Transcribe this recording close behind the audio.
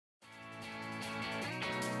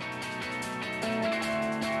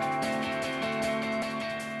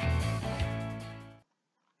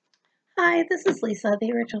Hi, this is Lisa,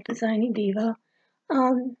 the original designing diva.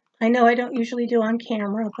 I know I don't usually do on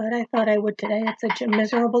camera, but I thought I would today. It's such a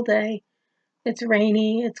miserable day. It's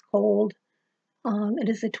rainy, it's cold. It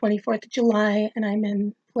is the 24th of July, and I'm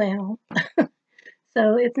in flannel.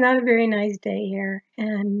 So it's not a very nice day here,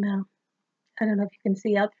 and I don't know if you can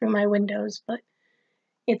see out through my windows, but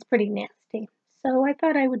it's pretty nasty. So I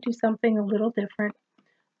thought I would do something a little different.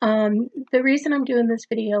 The reason I'm doing this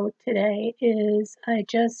video today is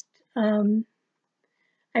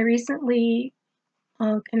I recently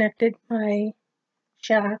connected my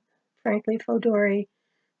shop, frankly, Faux Dori,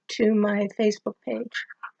 to my Facebook page,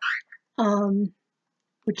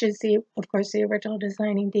 which is of course, the original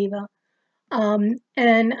designing diva. And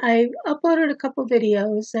I uploaded a couple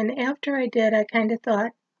videos, and after I did, I kind of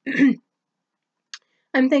thought,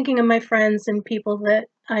 I'm thinking of my friends and people that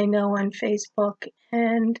I know on Facebook,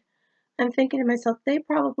 and I'm thinking to myself, they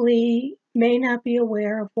probably may not be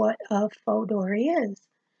aware of what a Faux Dori is.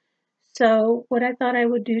 So what I thought I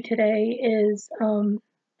would do today is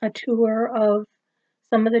a tour of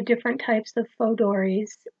some of the different types of Faux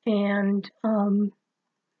Doris and,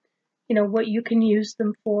 what you can use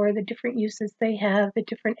them for, the different uses they have, the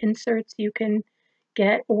different inserts you can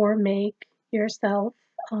get or make yourself.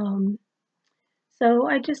 So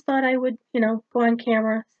I just thought I would, go on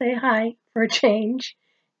camera, say hi for a change,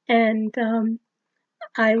 and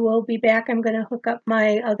I will be back. I'm going to hook up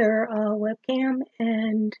my other webcam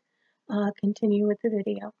and continue with the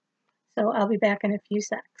video. So I'll be back in a few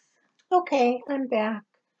secs. Okay, I'm back.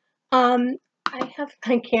 I have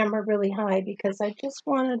my camera really high because I just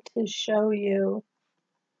wanted to show you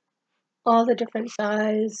all the different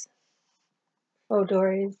size Faux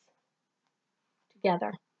Doris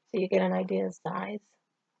together so you get an idea of size.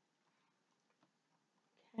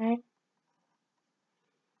 Okay.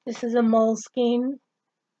 This is a moleskin.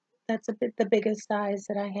 That's the biggest size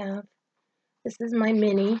that I have. This is my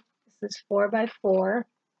mini. This is 4x4.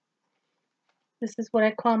 This is what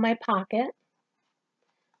I call my pocket.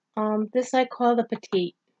 This I call the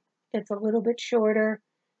petite. It's a little bit shorter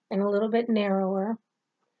and a little bit narrower.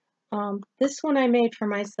 This one I made for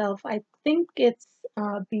myself. I think it's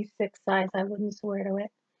B6 size. I wouldn't swear to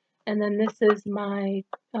it. And then this is my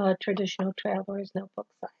traditional traveler's notebook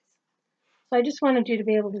size. So I just wanted you to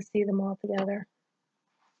be able to see them all together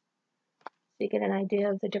so you get an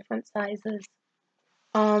idea of the different sizes.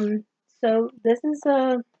 So this is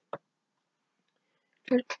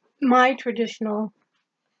my traditional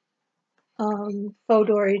Faux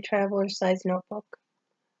Dori traveler size notebook.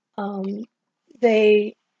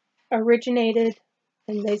 They originated,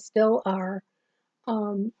 and they still are,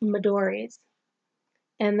 Midoris.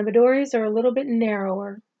 And the Midoris are a little bit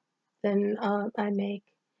narrower than I make.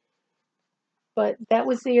 But that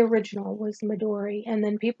was the original, was Midori. And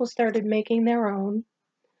then people started making their own.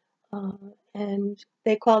 And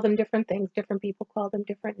they call them different things. Different people call them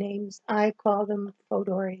different names. I call them Faux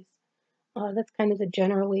Doris. That's kind of the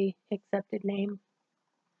generally accepted name.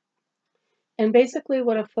 And basically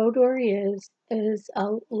what a Faux Dori is a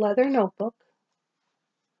leather notebook.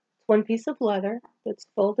 It's one piece of leather that's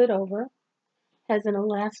folded over, has an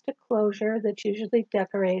elastic closure that's usually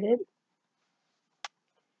decorated.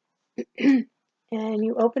 And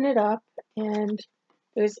you open it up, and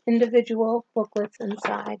there's individual booklets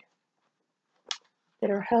inside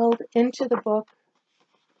that are held into the book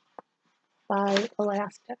by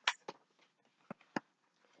elastics.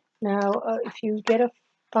 Now, if you get a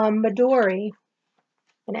Midori,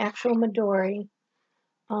 an actual Midori,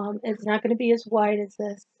 it's not going to be as wide as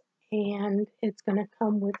this, and it's going to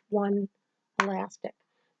come with one elastic.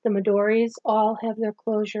 The Midoris all have their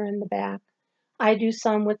closure in the back. I do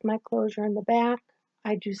some with my closure in the back.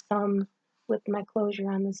 I do some with my closure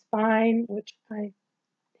on the spine, which I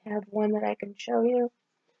have one that I can show you.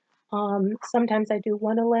 Sometimes I do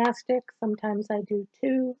one elastic, sometimes I do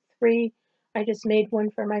 2, 3. I just made one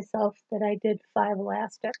for myself that I did 5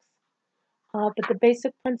 elastics. But the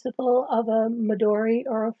basic principle of a Midori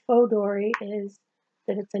or a Faux Dori is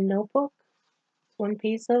that it's a notebook. It's one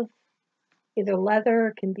piece of either leather,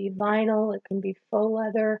 it can be vinyl, it can be faux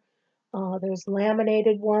leather. There's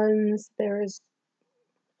laminated ones, there's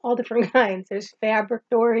all different kinds. There's fabric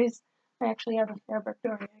dories. I actually have a fabric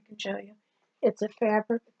dory I can show you. It's a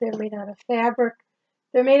fabric. They're made out of fabric.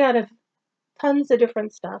 They're made out of tons of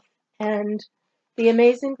different stuff. And the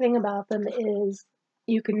amazing thing about them is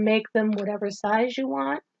you can make them whatever size you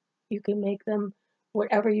want. You can make them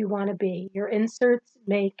whatever you want to be. Your inserts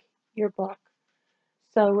make your book.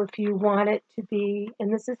 So if you want it to be,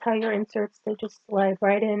 and this is how your inserts, they just slide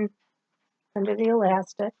right in under the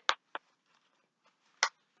elastic.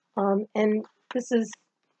 And this is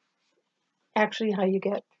actually how you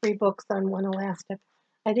get 3 books on one elastic.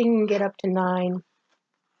 I think you can get up to 9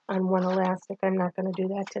 on one elastic. I'm not going to do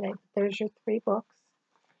that today. There's your 3 books.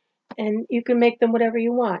 And you can make them whatever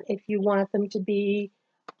you want. If you want them to be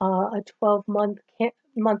a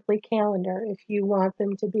 12-monthly calendar, if you want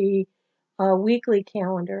them to be a weekly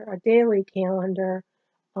calendar, a daily calendar,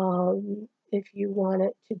 if you want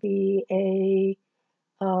it to be an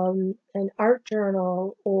art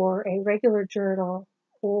journal or a regular journal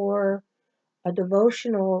or a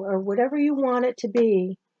devotional or whatever you want it to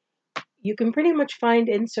be, you can pretty much find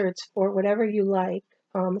inserts for whatever you like,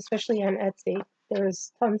 especially on Etsy.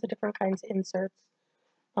 There's tons of different kinds of inserts.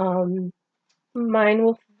 Mine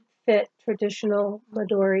will fit traditional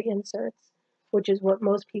Midori inserts, which is what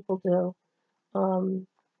most people do.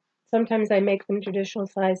 Sometimes I make them traditional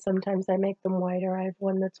size, sometimes I make them wider. I have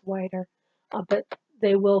one that's wider, but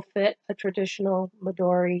they will fit a traditional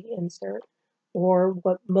Midori insert or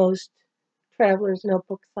what most traveler's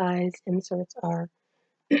notebook size inserts are.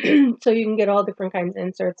 So you can get all different kinds of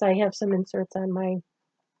inserts. I have some inserts on my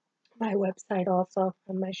website also,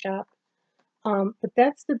 on my shop. But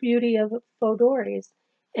that's the beauty of Faux Doris.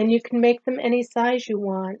 And you can make them any size you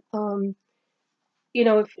want.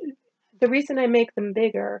 The reason I make them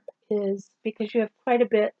bigger is because you have quite a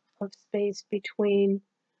bit of space between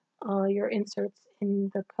your inserts in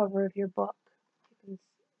the cover of your book. You can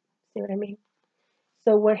see what I mean?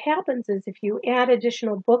 So what happens is if you add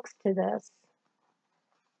additional books to this,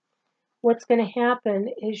 what's going to happen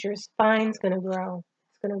is your spine's going to grow.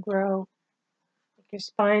 It's going to grow. Your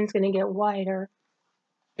spine's going to get wider.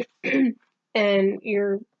 And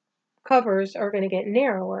your covers are going to get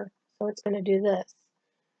narrower. So it's going to do this.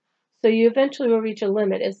 So you eventually will reach a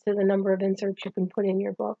limit as to the number of inserts you can put in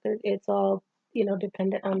your book. It's all,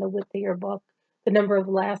 dependent on the width of your book, the number of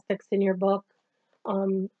elastics in your book,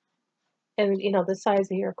 and, the size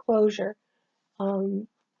of your closure.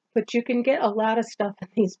 But you can get a lot of stuff in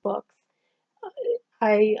these books.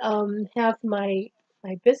 I have my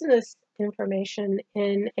business information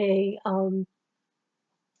in a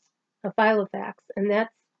Filofax, and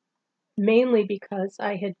that's mainly because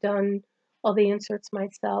I had done all the inserts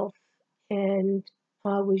myself and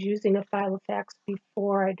was using a Filofax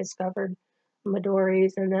before I discovered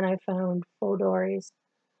Midoris, and then I found Faux Doris,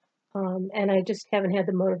 and I just haven't had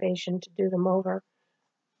the motivation to do them over.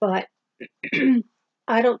 But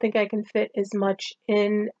I don't think I can fit as much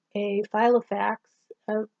in a Filofax,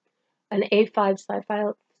 an A5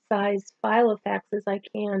 size Filofax as I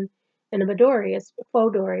can in a Faux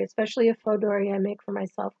Dori, especially a Faux Dori I make for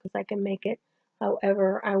myself because I can make it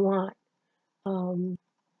however I want.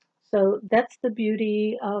 So that's the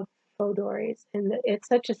beauty of Faux Doris, and it's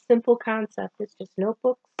such a simple concept. It's just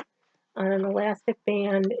notebooks on an elastic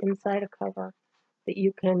band inside a cover that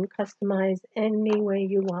you can customize any way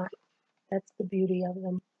you want. That's the beauty of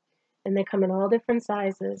them. And they come in all different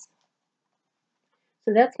sizes.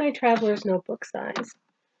 So that's my traveler's notebook size.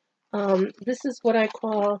 This is what I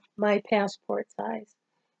call my passport size.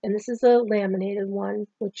 And this is a laminated one,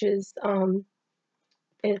 which is,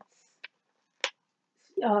 it's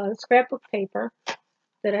scrapbook paper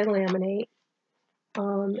that I laminate.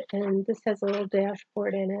 And this has a little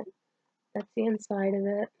dashboard in it. That's the inside of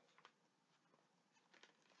it.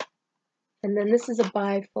 And then this is a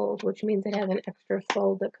bifold, which means it has an extra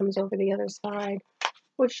fold that comes over the other side,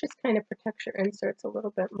 which just kind of protects your inserts a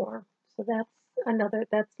little bit more. So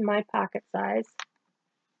that's my pocket size.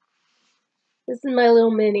 This is my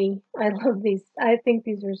little mini. I love these. I think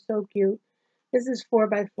these are so cute. This is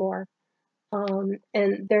 4x4.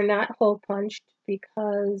 And they're not hole punched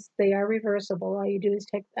because they are reversible. All you do is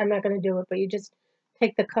I'm not going to do it, but you just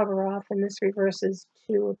take the cover off and this reverses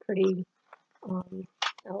to a pretty, I'll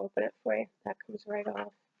open it for you. That comes right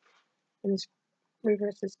off. And this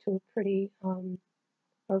reverses to a pretty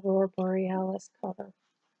Aurora Borealis cover.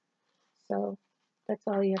 So that's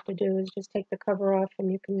all you have to do is just take the cover off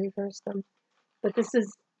and you can reverse them. But this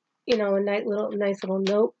is, a nice little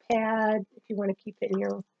notepad if you want to keep it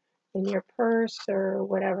in your purse or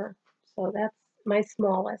whatever. So that's my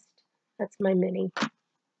smallest. That's my mini.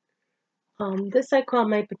 This I call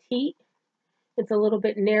my petite. It's a little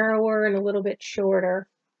bit narrower and a little bit shorter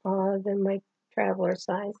than my traveler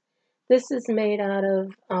size. This is made out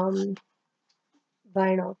of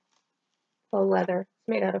vinyl, faux leather. It's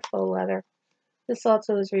made out of faux leather. This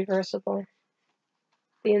also is reversible.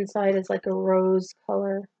 The inside is like a rose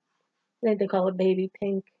color. I think they call it baby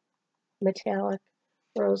pink, metallic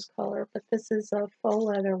rose color. But this is a faux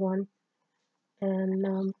leather one,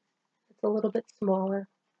 and it's a little bit smaller.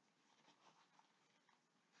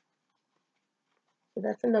 So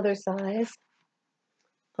that's another size.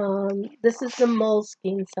 This is the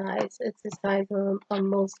Moleskine size. It's the size of a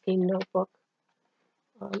Moleskine notebook.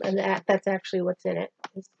 And that's actually what's in it.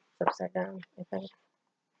 It's upside down, I think.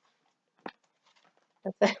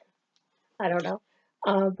 That's it. I don't know.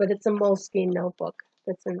 But it's a Moleskine notebook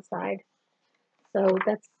that's inside. So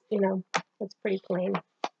that's, that's pretty plain.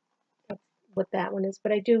 That's what that one is.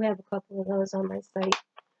 But I do have a couple of those on my site.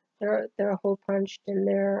 They're hole punched and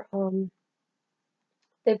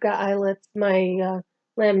they've got eyelets. My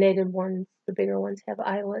laminated ones, the bigger ones, have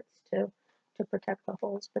eyelets too to protect the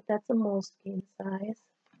holes. But that's a Moleskine size.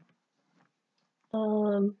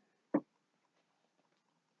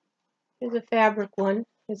 Here's a fabric one.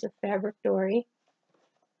 Here's a fabric Dori.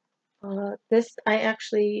 This I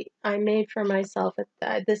made for myself.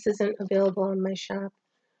 This isn't available on my shop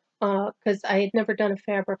because I had never done a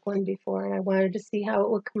fabric one before, and I wanted to see how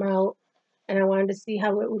it would come out, and I wanted to see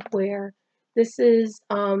how it would wear. This is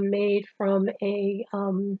made from a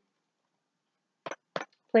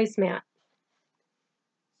placemat,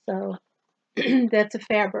 so that's a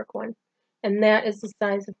fabric one, and that is the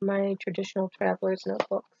size of my traditional traveler's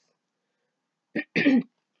notebooks.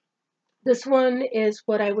 This one is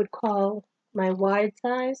what I would call my wide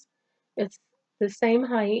size. It's the same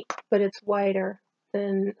height, but it's wider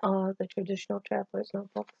than the traditional traveler's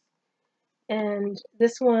notebooks. And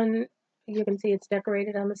this one, you can see it's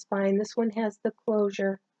decorated on the spine. This one has the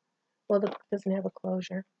closure. Well, it doesn't have a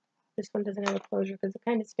closure. This one doesn't have a closure because it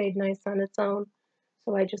kind of stayed nice on its own,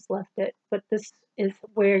 so I just left it. But this is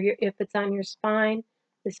where if it's on your spine,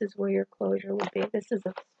 this is where your closure would be. This is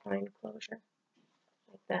a spine closure,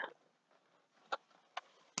 like that.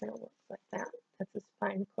 It looks like that. That's a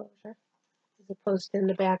spine closure, as opposed to in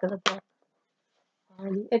the back of the book.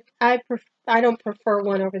 I don't prefer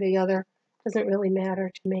one over the other. Doesn't really matter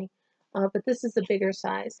to me. But this is a bigger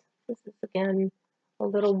size. This is again a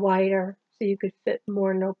little wider, so you could fit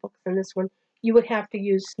more notebooks in this one. You would have to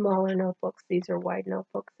use smaller notebooks. These are wide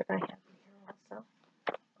notebooks that I have here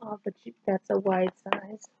also. But that's a wide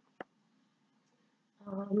size.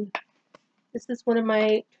 This is one of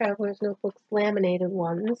my traveler's notebooks, laminated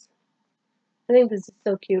ones. I think this is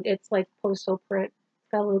so cute. It's like postal print.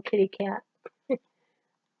 It's got a little kitty cat.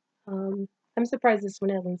 I'm surprised this one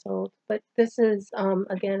hasn't sold. But this is,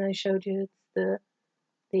 again, I showed you, it's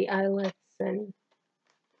the eyelets, and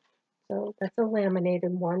so that's a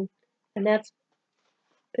laminated one. And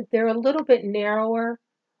they're a little bit narrower,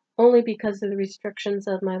 only because of the restrictions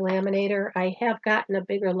of my laminator. I have gotten a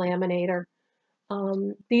bigger laminator.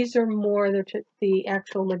 These are more the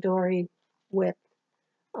actual Midori width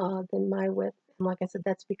than my width. And like I said,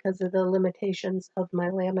 that's because of the limitations of my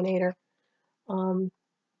laminator.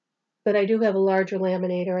 But I do have a larger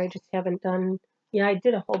laminator. I just haven't done, I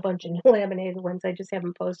did a whole bunch of laminated ones. I just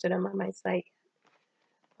haven't posted them on my site.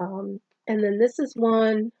 And then this is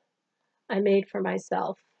one I made for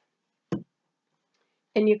myself.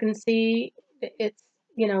 And you can see it's,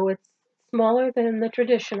 it's smaller than the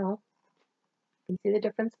traditional. You can see the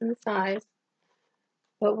difference in the size.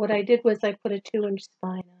 But what I did was I put a 2-inch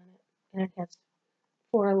spine on it. And it has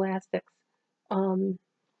 4 elastics.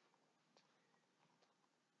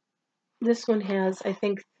 This one has, I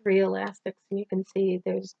think, 3 elastics, and you can see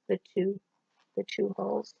there's the two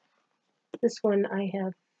holes. This one I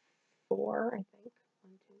have 4, I think.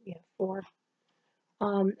 1, 2, yeah, 4.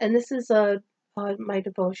 And this is my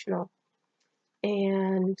devotional,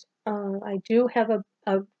 and I do have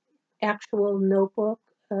a actual notebook,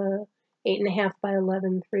 8.5 by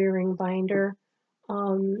 11 3-ring binder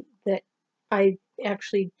that I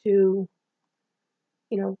actually do.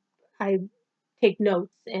 I take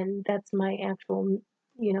notes, and that's my actual,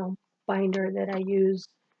 binder that I use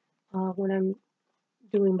when I'm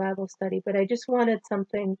doing Bible study. But I just wanted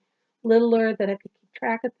something littler that I could keep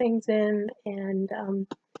track of things in, and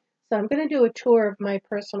so I'm going to do a tour of my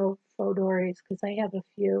personal Faux Doris because I have a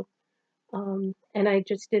few, and I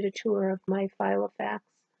just did a tour of my Filofax.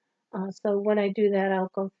 So when I do that,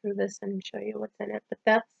 I'll go through this and show you what's in it.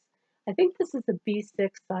 But I think this is a B6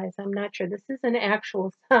 size. I'm not sure. This is an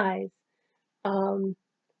actual size.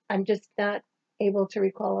 I'm just not able to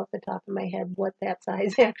recall off the top of my head what that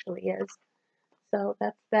size actually is. So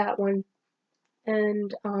that's that one.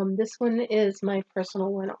 And this one is my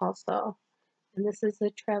personal one also. And this is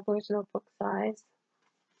the Traveler's Notebook size.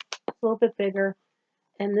 It's a little bit bigger.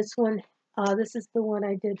 And this one, this is the one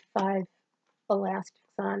I did 5 elastics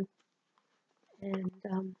on. And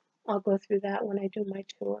I'll go through that when I do my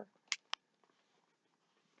tour.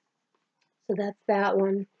 So that's that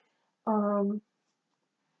one.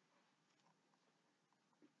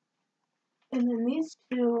 And then these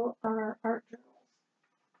two are art journals.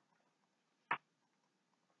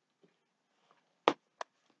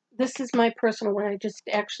 this is my personal one. I just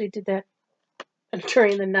actually did that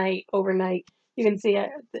during the night, overnight. You can see it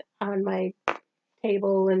on my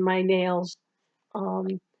table and my nails.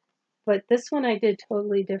 But this one I did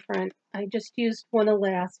totally different. I just used one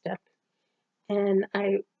elastic and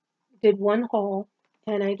I did one hole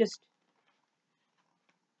and I just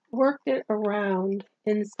worked it around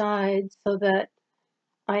inside so that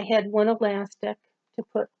I had one elastic to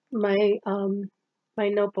put my my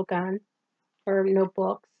notebook on, or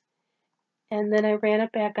notebooks, and then I ran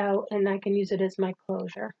it back out and I can use it as my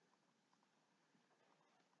closure.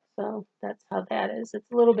 So that's how that is.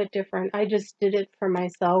 It's a little bit different. I just did it for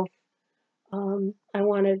myself. I'm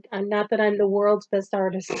not that I'm the world's best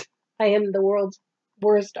artist. I am the world's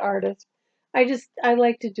worst artist. I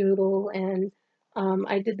like to doodle, and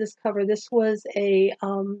I did this cover. This was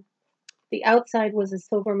the outside was a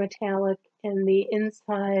silver metallic, and the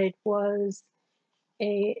inside was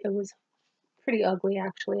it was pretty ugly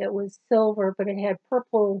actually. It was silver, but it had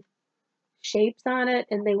purple shapes on it,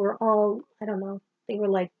 and they were all, I don't know, they were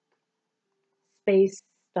like space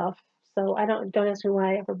stuff. So don't ask me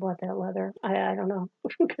why I ever bought that leather. I don't know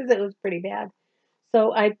because it was pretty bad.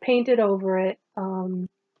 So I painted over it.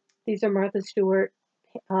 These are Martha Stewart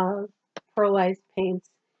uh, pearlized paints,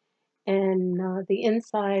 and the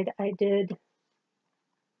inside I did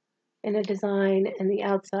in a design, and the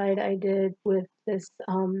outside I did with this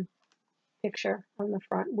picture on the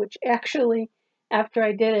front, which actually, after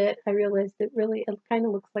I did it, I realized it kind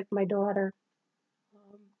of looks like my daughter.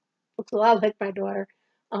 Um, Looks a lot like my daughter.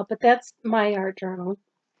 But that's my art journal.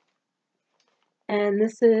 And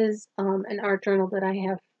this is an art journal that I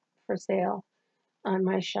have for sale on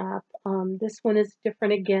my shop. This one is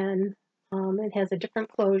different again. It has a different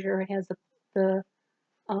closure. It has the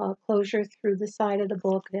closure through the side of the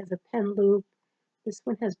book. It has a pen loop. This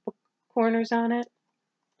one has book corners on it,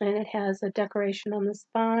 and it has a decoration on the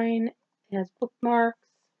spine. It has bookmarks.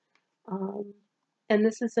 Um, and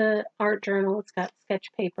this is a art journal. It's got sketch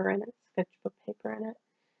paper in it, sketchbook paper in it.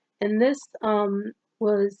 And this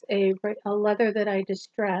was a leather that I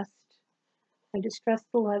distressed. I distressed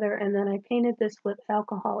the leather, and then I painted this with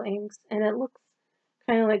alcohol inks, and it looks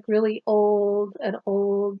kind of like really old, an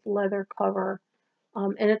old leather cover.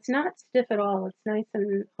 And it's not stiff at all. It's nice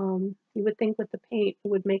and, you would think with the paint it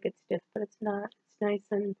would make it stiff, but it's not. It's nice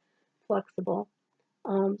and flexible.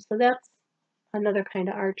 So that's another kind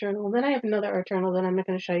of art journal. Then I have another art journal that I'm not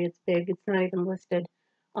going to show you. It's big. It's not even listed.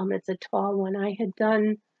 It's a tall one. I had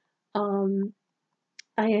done,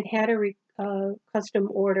 I had a custom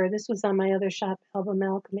order. This was on my other shop, Album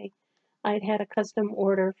Alchemy. I had a custom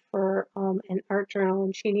order for an art journal,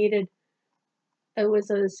 and she needed, it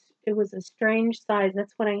was a strange size.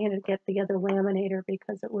 That's when I had to get the other laminator,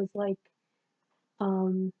 because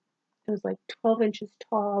um, it was like 12 inches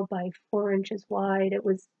tall by 4 inches wide. It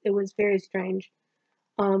was very strange.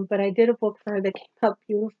 But I did a book for her that came out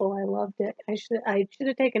beautiful. I loved it. I should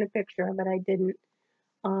have taken a picture of it. I didn't.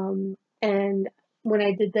 And when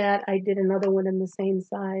I did that, I did another one in the same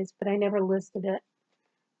size, but I never listed it.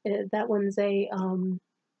 That one's it's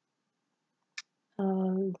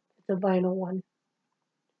a vinyl one.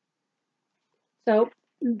 So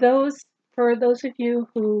for those of you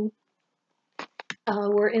who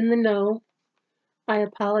were in the know, I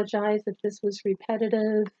apologize if this was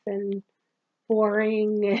repetitive and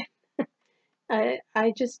boring. I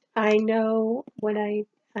know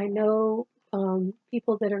I know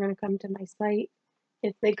people that are going to come to my site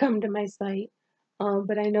if they come to my site,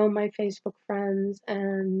 but I know my Facebook friends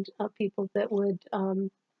and people that would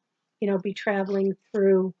be traveling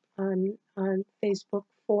through on Facebook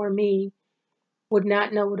for me would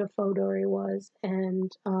not know what a Faux Dori was,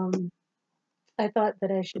 and I thought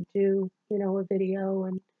that I should do a video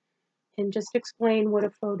and just explain what a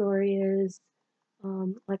Faux Dori is.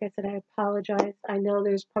 Like I said, I apologize. I know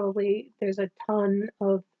there's a ton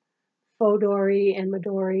of Faux Dori and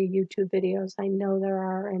Midori YouTube videos. I know there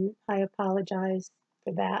are, and I apologize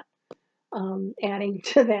for that. Adding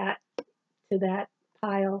to that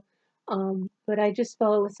pile. But I just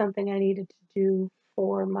felt it was something I needed to do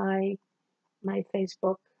for my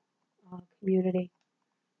Facebook community.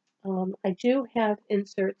 I do have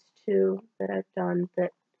inserts too that I've done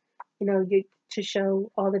that to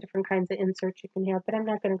show all the different kinds of inserts you can have, but I'm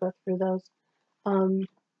not going to go through those.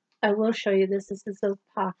 I will show you this. This is a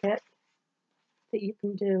pocket that you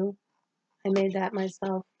can do. I made that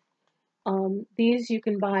myself. These you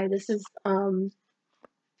can buy. This is, I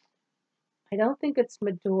don't think it's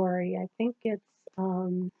Midori. I think it's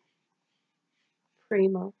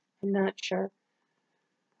Primo. I'm not sure.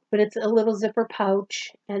 But it's a little zipper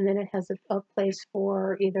pouch, and then it has a place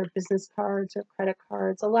for either business cards or credit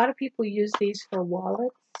cards. A lot of people use these for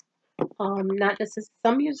wallets. Not necessarily,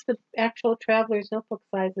 some use the actual traveler's notebook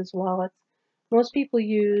size as wallets. Most people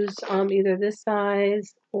use either this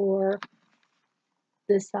size or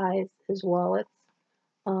this size as wallets.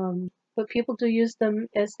 But people do use them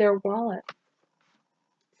as their wallet.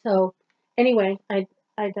 So anyway, I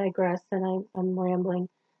digress and I'm rambling.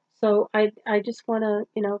 So I just want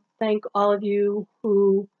to, thank all of you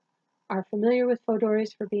who are familiar with Faux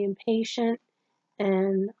Doris for being patient.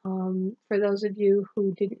 And for those of you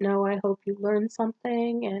who didn't know, I hope you learned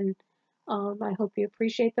something, and I hope you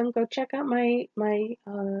appreciate them. Go check out my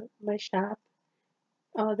shop.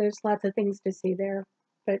 There's lots of things to see there,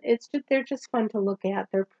 but they're just fun to look at.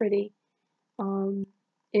 They're pretty. Um,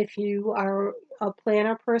 if you are a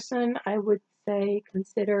planner person, I would say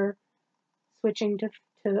consider switching to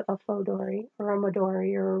a Faux Dori or a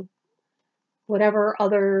Midori or whatever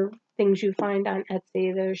other things you find on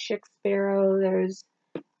Etsy. There's Chic Sparrow. There's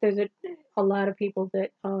a lot of people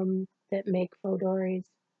that make Faux Doris.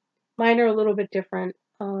 Mine are a little bit different.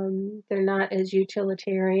 They're not as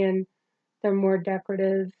utilitarian. They're more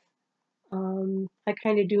decorative. I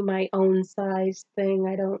kind of do my own size thing.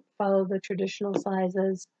 I don't follow the traditional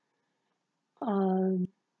sizes. Um,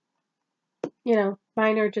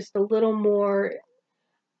 mine are just a little more.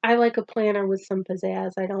 I like a planner with some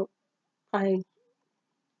pizzazz. I,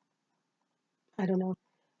 I don't know.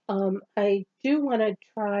 I do want to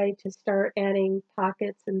try to start adding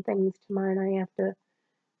pockets and things to mine. I have to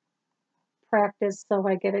practice so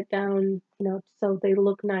I get it down, so they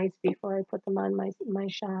look nice before I put them on my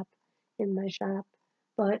shop, in my shop.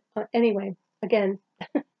 But anyway, again,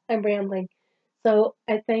 I'm rambling. So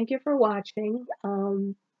I thank you for watching.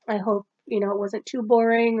 I hope, it wasn't too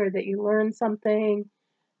boring or that you learned something.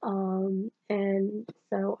 And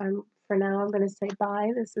so for now, I'm going to say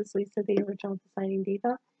bye. This is Lisa, the original designing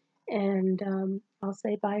diva. And I'll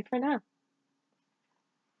say bye for now.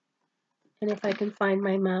 And if I can find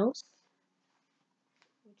my mouse,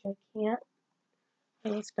 which I can't, I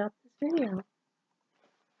will stop this video.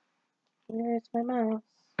 Where's my mouse?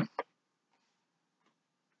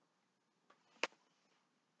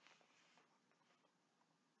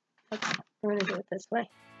 We're going to do it this way.